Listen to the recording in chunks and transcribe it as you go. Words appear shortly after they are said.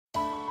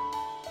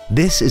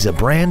This is a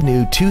brand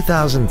new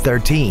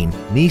 2013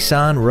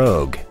 Nissan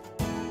Rogue.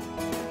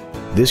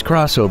 This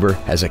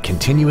crossover has a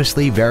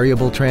continuously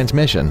variable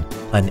transmission,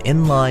 an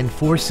inline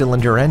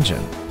 4-cylinder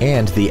engine,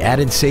 and the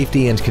added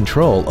safety and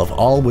control of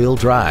all-wheel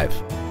drive.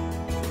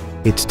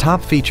 Its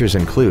top features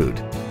include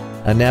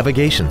a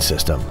navigation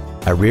system,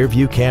 a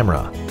rear-view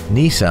camera,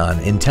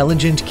 Nissan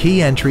intelligent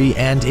key entry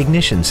and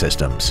ignition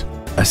systems,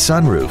 a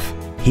sunroof,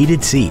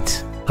 heated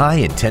seats,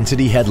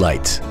 high-intensity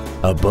headlights,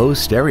 a Bose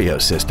stereo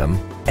system,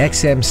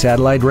 XM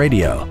satellite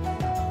radio,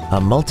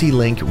 a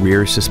multi-link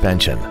rear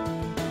suspension,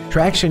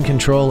 traction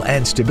control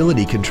and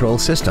stability control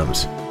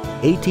systems,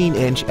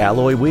 18-inch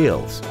alloy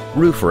wheels,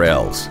 roof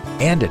rails,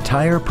 and a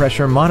tire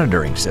pressure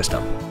monitoring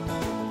system.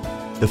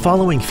 The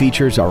following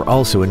features are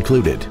also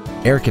included: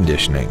 air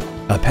conditioning,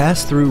 a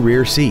pass-through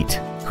rear seat,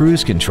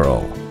 cruise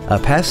control, a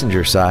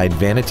passenger side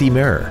vanity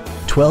mirror,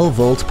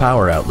 12-volt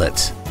power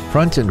outlets,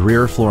 front and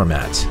rear floor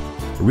mats,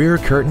 rear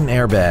curtain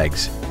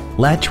airbags,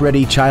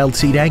 latch-ready child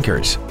seat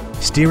anchors,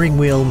 steering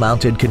wheel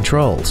mounted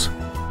controls,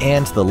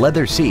 and the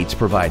leather seats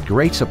provide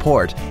great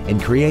support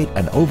and create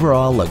an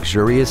overall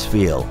luxurious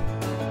feel.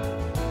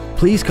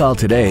 Please call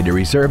today to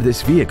reserve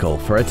this vehicle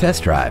for a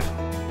test drive.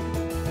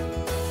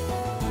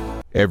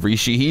 Every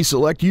Sheehy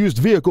Select used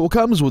vehicle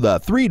comes with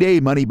a 3-day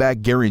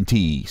money-back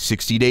guarantee,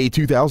 60-day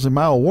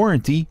 2,000-mile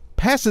warranty,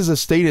 passes a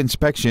state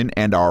inspection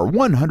and our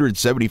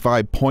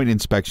 175-point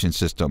inspection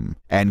system,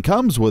 and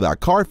comes with a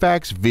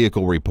Carfax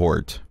vehicle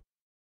report.